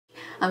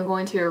I'm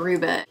going to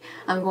Aruba.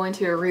 I'm going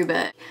to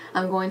Aruba.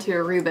 I'm going to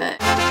Aruba.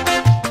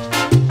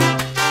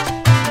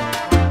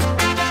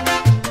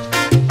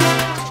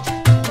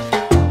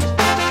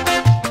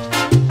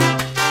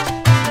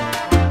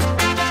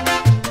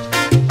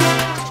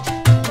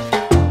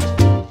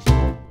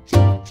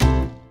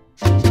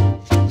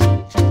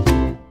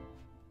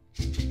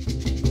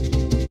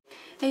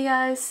 Hey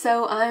guys,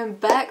 so I'm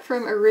back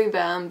from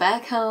Aruba. I'm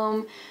back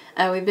home.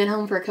 We've been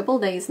home for a couple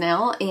days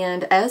now,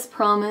 and as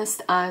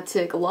promised, I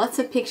took lots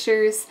of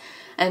pictures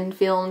and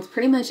filmed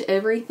pretty much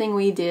everything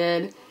we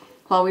did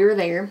while we were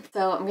there.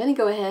 So I'm going to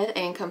go ahead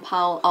and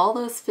compile all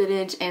those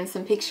footage and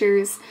some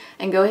pictures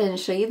and go ahead and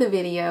show you the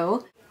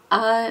video.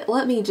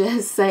 Let me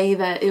just say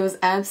that it was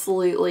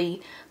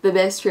absolutely the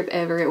best trip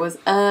ever. It was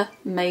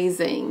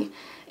amazing,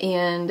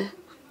 and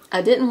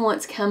I didn't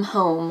want to come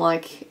home.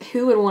 Like,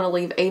 who would want to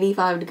leave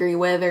 85-degree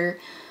weather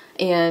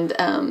and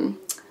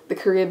the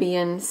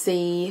Caribbean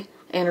Sea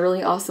and a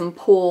really awesome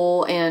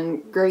pool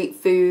and great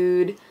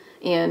food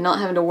and not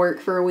having to work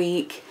for a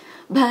week?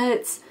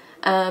 But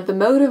the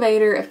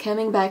motivator of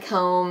coming back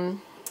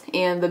home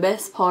and the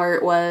best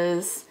part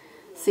was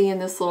seeing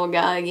this little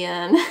guy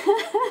again.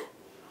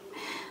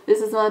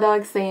 This is my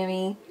dog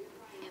Sammy.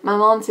 My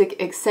mom took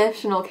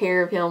exceptional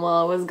care of him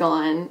while I was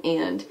gone,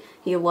 and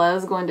he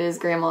loves going to his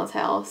grandma's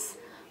house.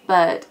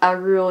 But I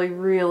really,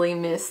 really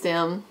missed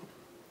him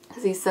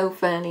because he's so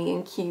funny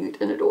and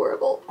cute and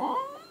adorable.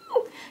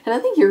 And I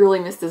think he really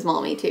missed his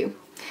mommy too.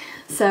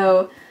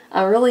 So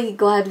I'm really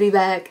glad to be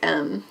back,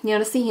 you know,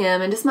 to see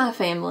him and just my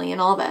family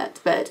and all that.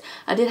 But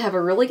I did have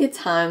a really good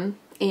time,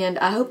 and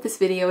I hope this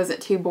video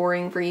isn't too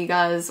boring for you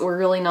guys. We're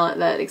really not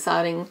that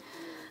exciting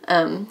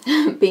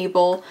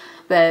people,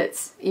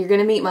 but you're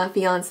going to meet my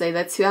fiance.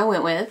 That's who I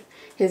went with.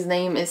 His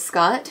name is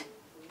Scott,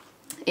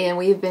 and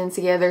we've been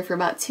together for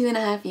about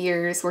 2.5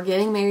 years. We're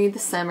getting married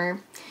this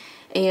summer,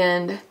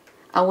 and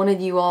I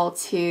wanted you all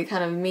to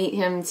kind of meet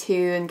him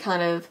too and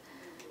kind of,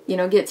 you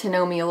know, get to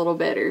know me a little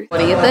better. What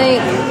do you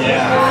think?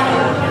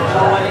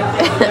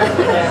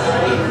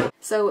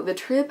 So the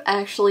trip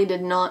actually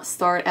did not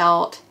start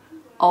out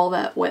all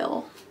that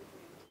well.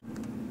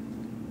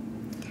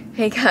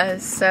 Hey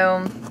guys,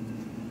 so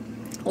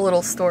a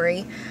little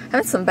story. I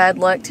had some bad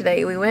luck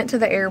today. We went to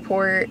the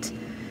airport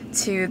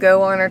to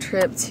go on our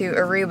trip to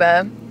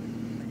Aruba,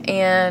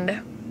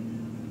 and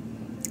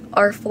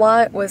our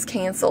flight was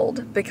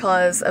canceled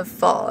because of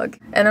fog,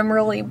 and I'm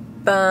really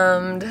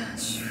bummed.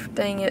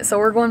 Dang it. So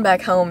we're going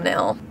back home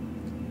now,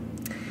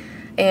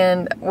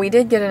 and we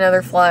did get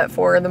another flight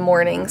for the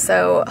morning,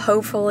 so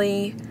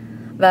hopefully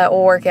that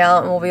will work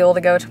out and we'll be able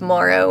to go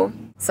tomorrow.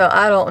 So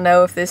I don't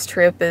know if this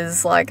trip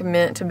is like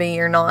meant to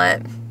be or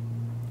not.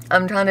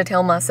 I'm trying to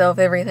tell myself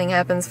everything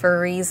happens for a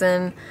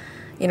reason.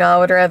 You know, I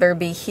would rather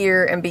be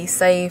here and be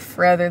safe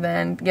rather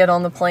than get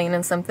on the plane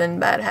and something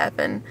bad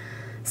happen.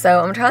 So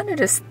I'm trying to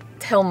just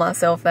tell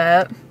myself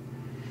that.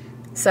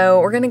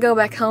 So we're going to go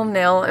back home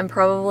now and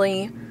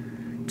probably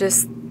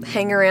just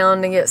hang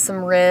around and get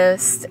some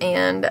rest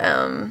and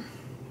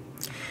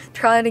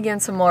try it again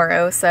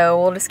tomorrow.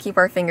 So we'll just keep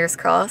our fingers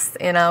crossed,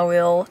 and I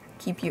will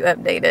keep you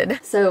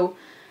updated. So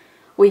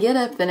we get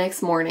up the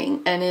next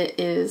morning, and it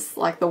is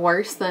like the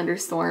worst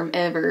thunderstorm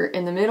ever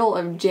in the middle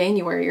of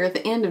January, or at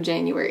the end of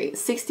January.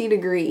 60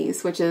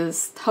 degrees, which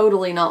is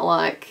totally not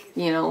like,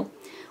 you know,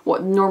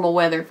 what normal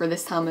weather for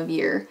this time of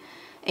year.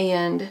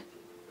 And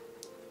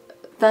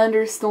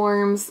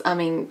thunderstorms, I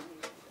mean,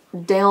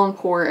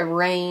 downpour of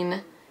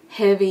rain,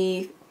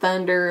 heavy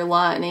thunder,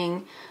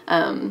 lightning,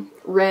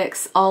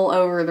 wrecks all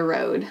over the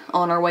road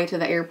on our way to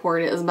the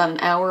airport. It was about an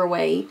hour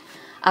away.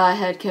 I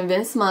had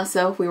convinced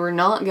myself we were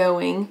not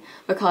going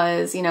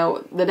because, you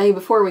know, the day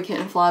before we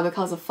couldn't fly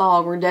because of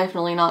fog. We're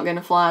definitely not going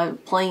to fly a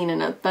plane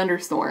in a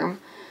thunderstorm.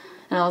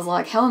 And I was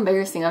like, how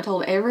embarrassing. I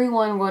told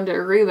everyone I'm going to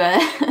Aruba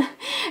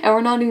and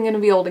we're not even going to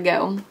be able to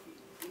go.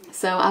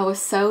 So I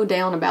was so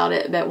down about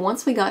it that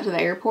once we got to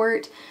the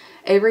airport,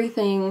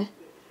 everything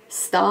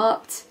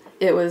stopped.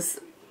 It was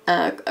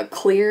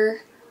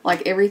clear,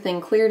 like everything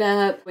cleared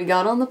up. We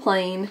got on the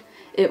plane.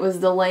 It was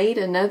delayed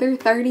another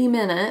 30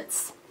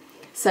 minutes.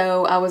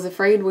 So I was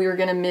afraid we were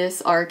going to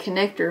miss our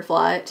connector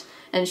flight,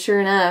 and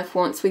sure enough,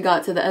 once we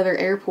got to the other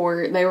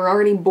airport, they were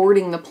already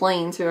boarding the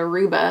plane to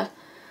Aruba.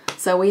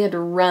 So we had to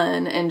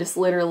run and just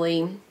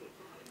literally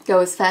go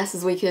as fast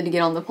as we could to get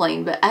on the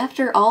plane. But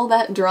after all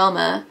that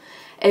drama,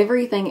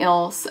 everything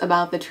else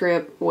about the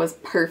trip was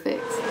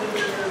perfect.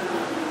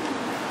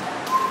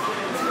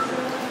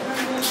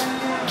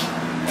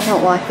 I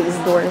don't like these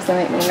doors, they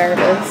make me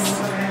nervous.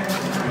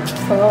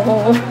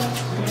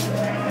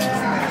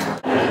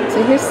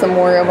 So here's some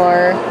more of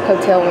our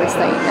hotel we're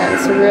staying at.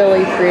 It's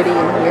really pretty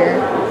in here.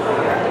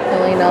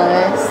 Really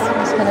nice.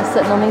 Just kind of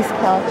sitting on these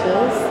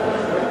couches.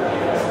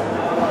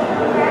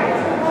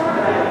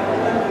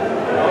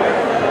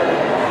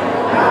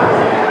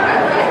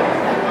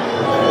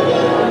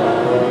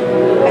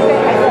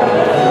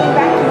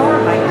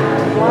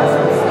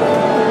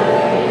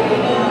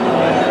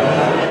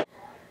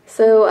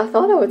 So I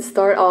thought I would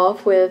start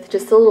off with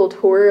just a little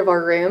tour of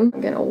our room.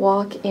 I'm gonna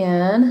walk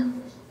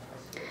in,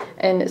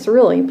 and it's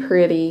really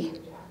pretty.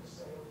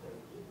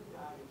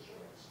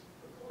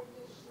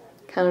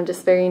 Kind of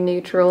just very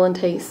neutral and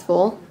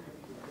tasteful.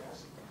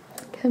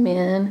 Come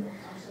in,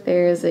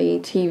 there's a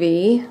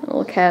TV, a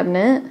little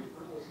cabinet.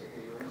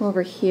 Come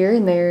over here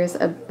and there's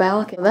a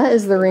balcony. That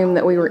is the room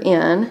that we were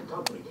in.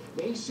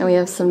 And we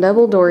have some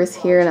double doors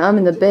here, and I'm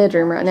in the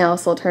bedroom right now,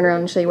 so I'll turn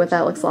around and show you what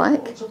that looks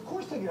like.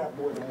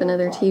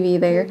 Another TV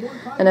there.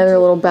 Another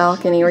little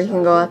balcony where you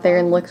can go out there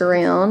and look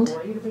around.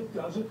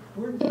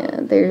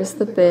 And there's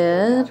the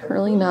bed,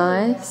 really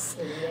nice.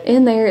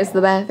 In there is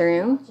the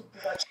bathroom.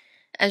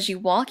 As you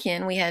walk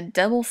in, we had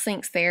double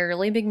sinks there,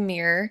 really big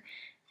mirror,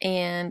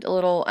 and a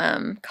little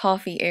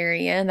coffee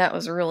area, and that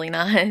was really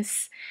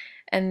nice.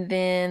 And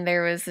then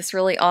there was this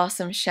really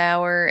awesome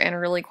shower and a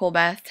really cool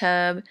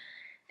bathtub.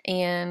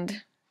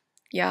 And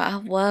yeah, I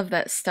love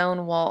that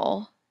stone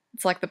wall.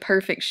 It's like the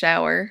perfect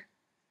shower.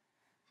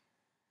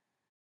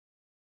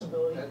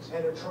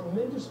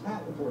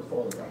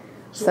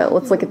 So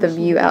let's look at the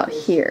view out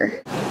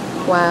here.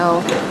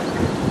 Wow.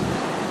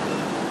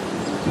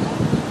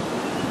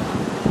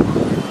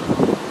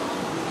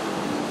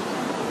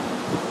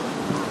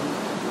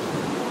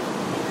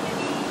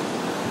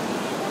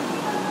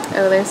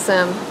 Oh, there's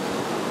some,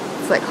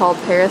 what's that called,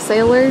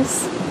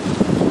 parasailers?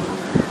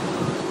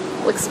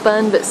 Looks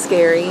fun but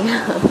scary.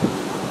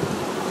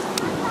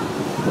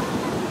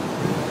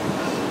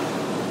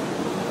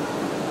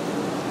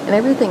 And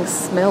everything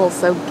smells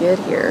so good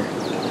here.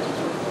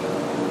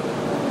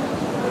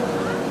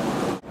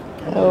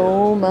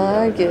 Oh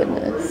my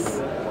goodness.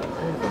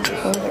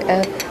 Look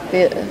at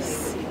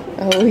this.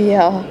 Oh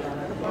yeah.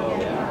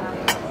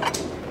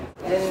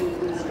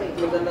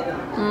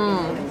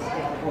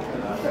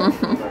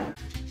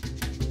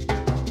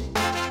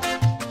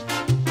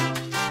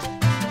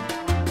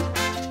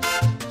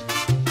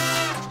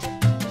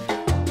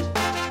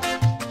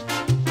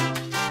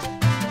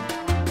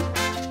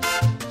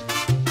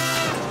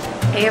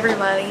 Hey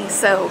everybody,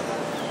 so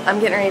I'm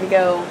getting ready to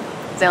go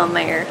down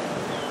there.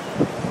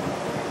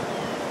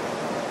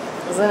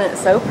 Isn't it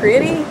so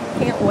pretty?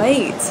 Can't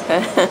wait.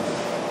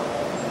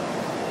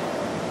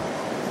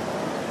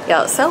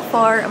 Yeah, so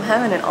far I'm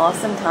having an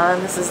awesome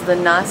time. This is the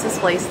nicest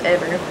place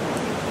ever.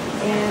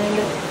 And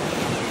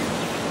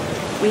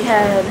we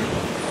had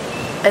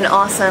an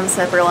awesome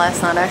supper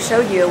last night. I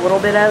showed you a little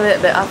bit of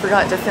it, but I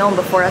forgot to film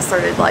before I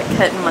started like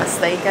cutting my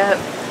steak up.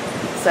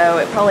 So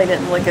it probably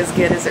didn't look as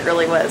good as it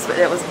really was, but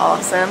it was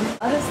awesome.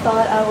 I just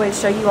thought I would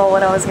show you all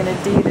what I was going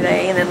to do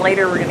today, and then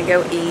later we're going to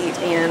go eat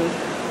and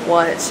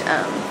watch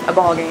a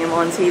ball game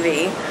on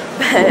TV.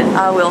 But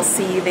I will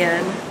see you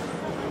then.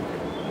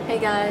 Hey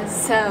guys,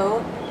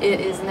 so it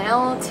is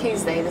now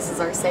Tuesday. This is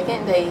our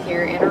second day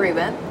here in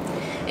Aruba,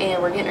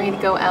 and we're getting ready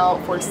to go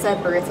out for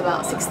supper. It's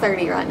about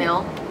 6:30 right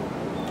now.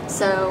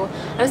 So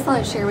I just thought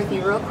I'd share with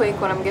you real quick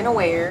what I'm gonna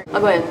wear.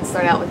 I'll go ahead and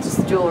start out with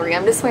just jewelry.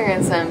 I'm just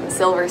wearing some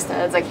silver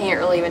studs. I can't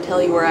really even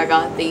tell you where I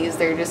got these.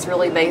 They're just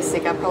really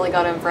basic. I probably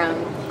got them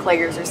from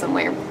Claire's or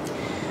somewhere.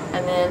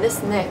 And then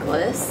this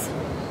necklace,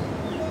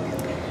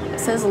 it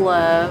says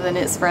love, and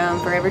it's from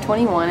Forever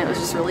 21. It was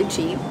just really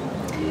cheap.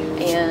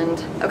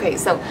 And okay,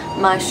 so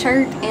my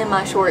shirt and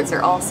my shorts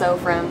are also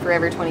from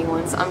Forever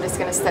 21, so I'm just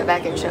gonna step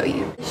back and show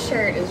you. This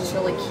shirt is just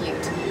really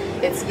cute.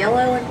 It's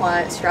yellow and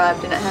white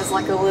striped, and it has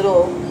like a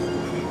little,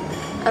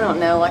 I don't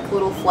know, like a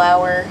little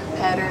flower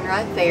pattern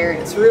right there.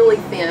 It's really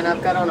thin.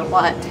 I've got on a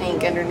white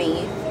tank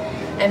underneath,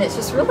 and it's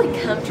just really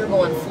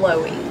comfortable and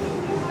flowy.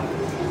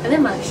 And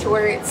then my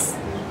shorts,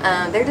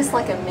 they're just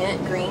like a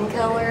mint green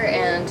color,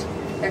 and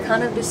they're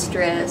kind of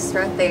distressed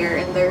right there,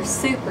 and they're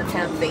super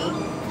comfy.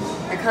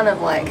 They're kind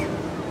of like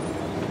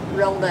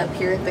rolled up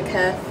here at the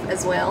cuff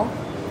as well.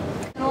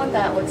 I don't know what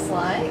that looks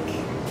like.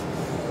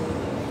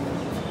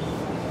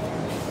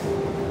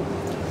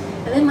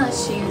 And then my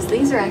shoes,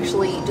 these are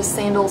actually just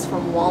sandals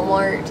from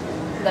Walmart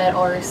that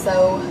are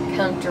so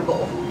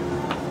comfortable.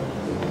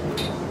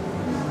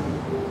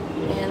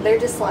 And they're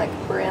just like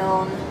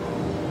brown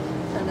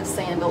kind of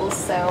sandals,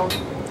 so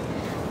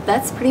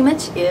that's pretty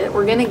much it.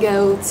 We're gonna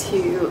go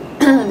to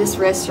this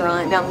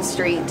restaurant down the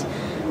street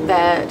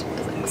that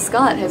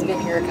Scott has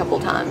been here a couple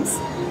times,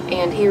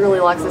 and he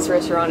really likes this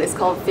restaurant. It's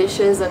called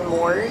Fishes and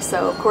More,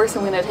 so of course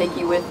I'm gonna take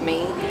you with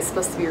me. It's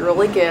supposed to be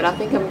really good. I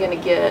think I'm gonna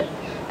get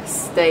a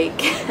steak.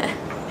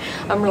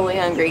 I'm really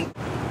hungry.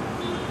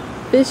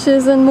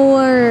 Fishes and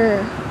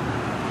More.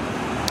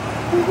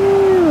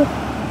 Woohoo.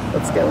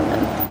 Let's go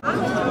in.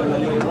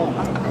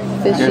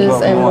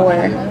 Fishes and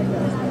More.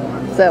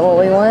 Is that what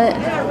we want?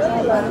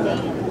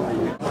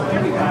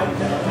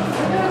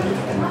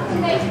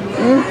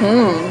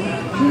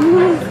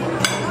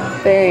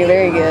 Very,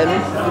 very good.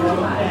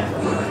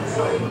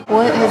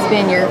 What has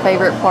been your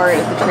favorite part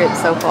of the trip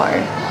so far?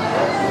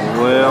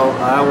 Well,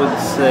 I would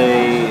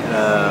say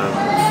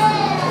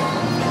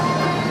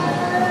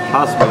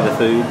possibly the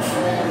food.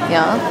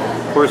 Yeah.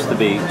 Of course, the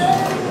beach.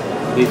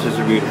 Beaches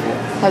are beautiful.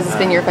 Has this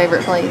been your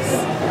favorite place?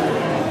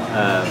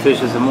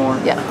 Fishes and More?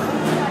 Yeah.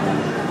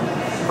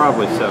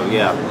 Probably so,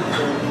 yeah.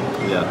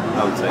 Yeah,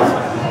 I would say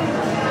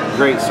so.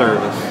 Great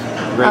service.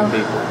 Great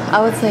people. I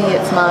would say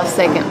it's my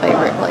second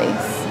favorite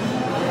place.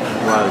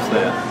 Why is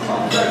that?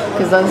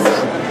 Because those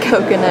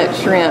coconut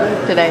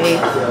shrimp today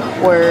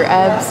were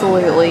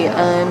absolutely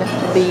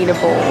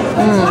unbeatable.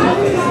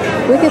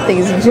 Look at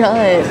these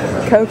giant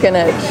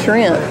coconut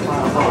shrimp.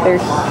 They're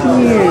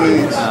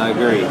huge. I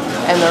agree.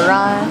 And the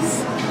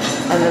rice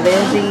and the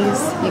veggies,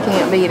 you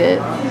can't beat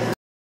it.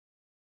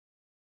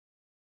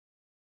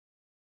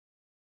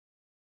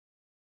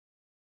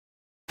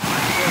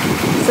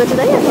 So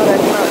today I thought I'd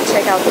come out and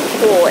check out the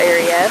pool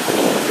area.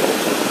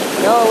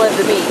 Y'all love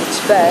the beach,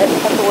 but I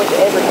have to look at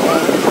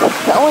everything.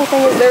 The only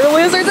thing is there are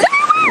lizards.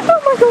 Oh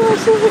my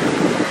gosh!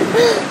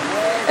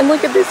 And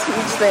look at this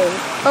huge thing.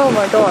 Oh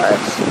my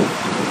gosh.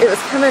 It was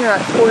coming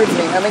right towards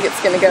me. I think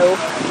it's going to go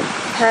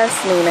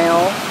past me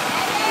now.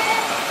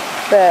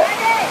 But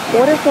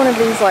what if one of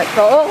these like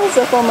crawls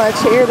up on my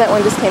chair? That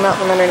one just came out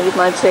from underneath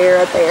my chair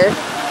right there.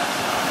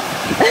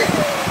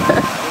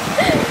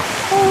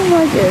 Oh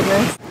my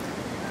goodness.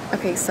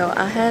 Okay, so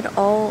I had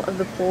all of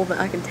the pool that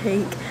I could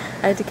take.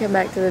 I had to come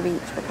back to the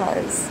beach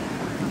because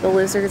the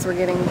lizards were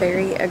getting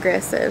very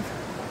aggressive.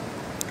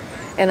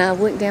 And I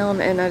looked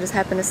down and I just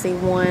happened to see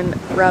one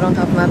right on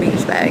top of my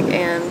beach bag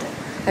and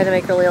I had to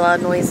make really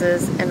loud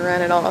noises and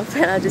run it off.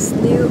 And I just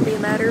knew it would be a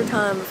matter of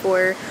time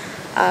before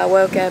I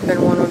woke up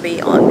and one would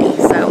be on me.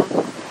 So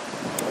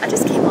I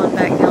just came on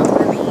back down to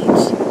the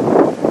beach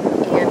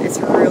and it's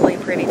really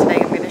pretty today.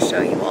 I'm going to show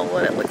you all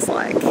what it looks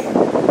like.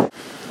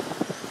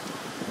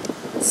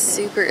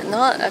 Super,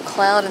 not a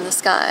cloud in the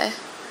sky.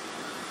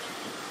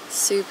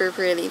 Super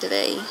pretty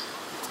today.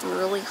 It's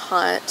really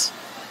hot.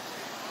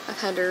 I've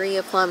had to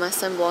reapply my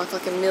sunblock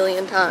like a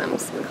million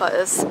times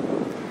because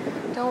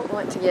I don't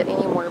want to get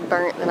any more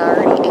burnt than I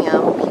already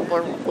am. People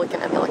are looking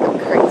at me like I'm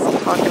crazy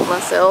talking to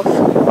myself.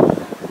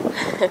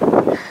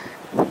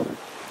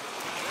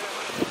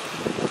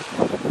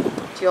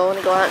 Do y'all want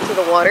to go out into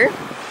the water?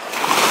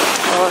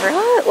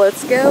 Alright,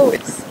 let's go.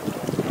 It's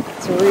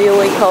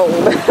really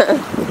cold.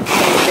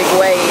 Big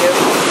wave.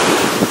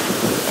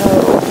 Oh.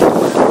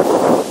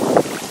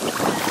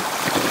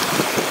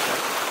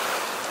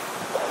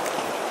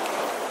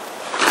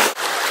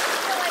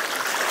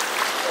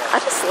 I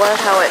just love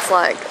how it's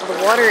like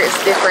the water is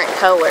different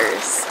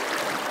colors.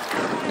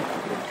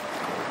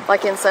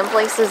 Like in some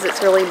places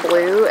it's really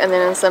blue and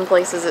then in some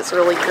places it's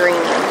really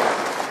green.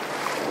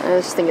 I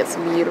just think it's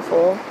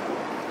beautiful.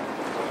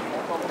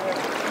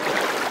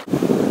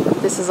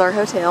 This is our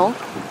hotel.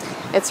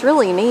 It's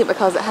really neat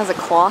because it has a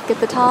clock at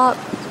the top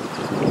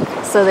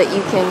so that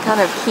you can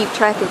kind of keep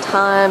track of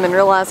time and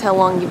realize how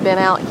long you've been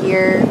out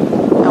here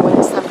and when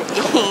it's time to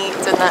eat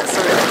and that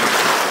sort of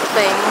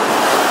thing.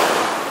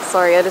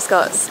 Sorry, I just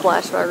got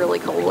splashed by a really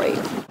cold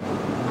wave.